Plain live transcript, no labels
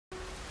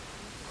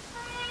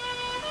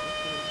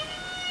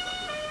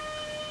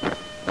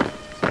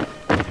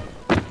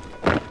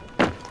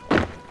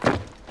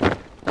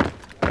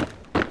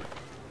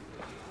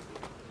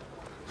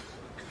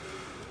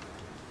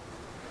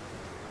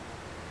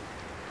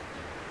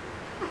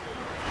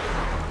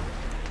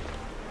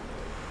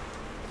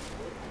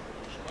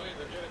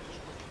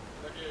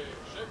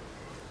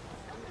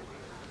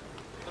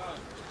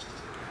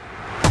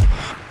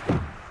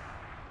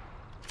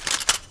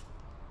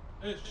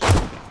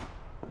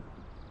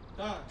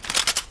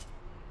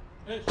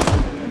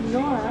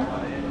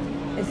Noah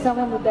is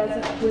someone who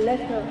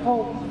left her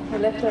home, who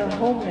left her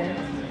homeland,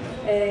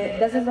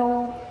 doesn't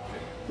know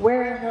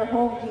where her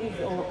home is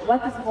or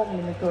what is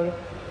homeland at all.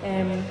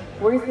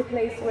 Where is the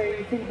place where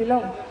you feel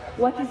belong?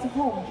 What is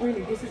home,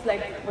 really? This is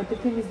like what the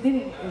film is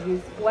dealing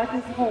with. What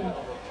is home?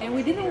 And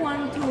we didn't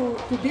want to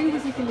deal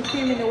with it in the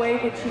film in a way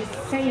that she's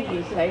saying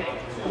it, like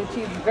that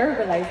she's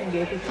verbalizing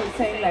it, that she's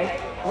saying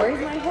like, where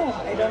is my home?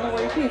 I don't know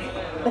where it is.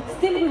 But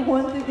still we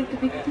wanted it to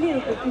be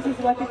clear that this is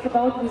what it's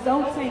about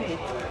without saying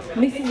it.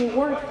 Missing a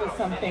word for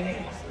something.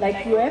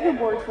 Like you have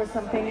a word for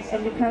something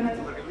and you can't,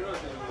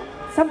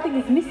 something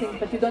is missing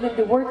but you don't have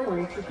the word for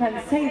it. You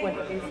can't say what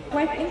it is.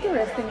 Quite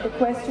interesting the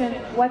question,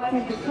 what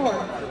came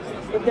before?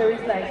 If there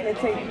is like, let's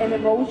say, an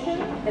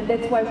emotion and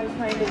that's why we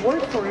find a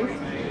word for it,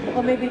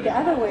 or maybe the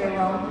other way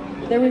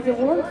around, there is a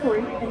word for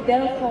it and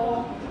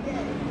therefore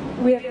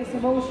we have this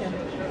emotion.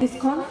 This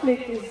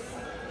conflict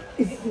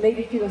is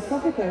maybe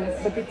philosophical,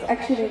 but it's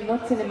actually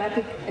not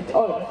cinematic at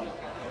all.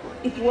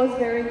 It was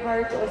very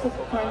hard also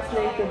to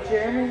translate the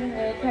German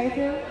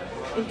title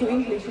into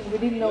English, and we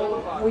didn't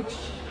know which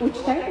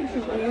title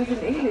should we use in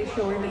English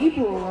or in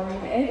Hebrew or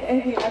in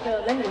every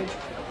other language.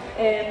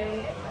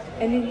 And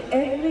in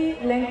every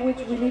language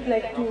we need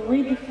like to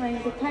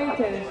redefine the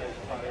title,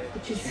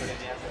 which is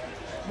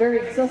very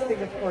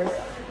exhausting of course.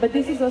 But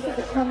this is also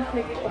the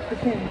conflict of the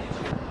film.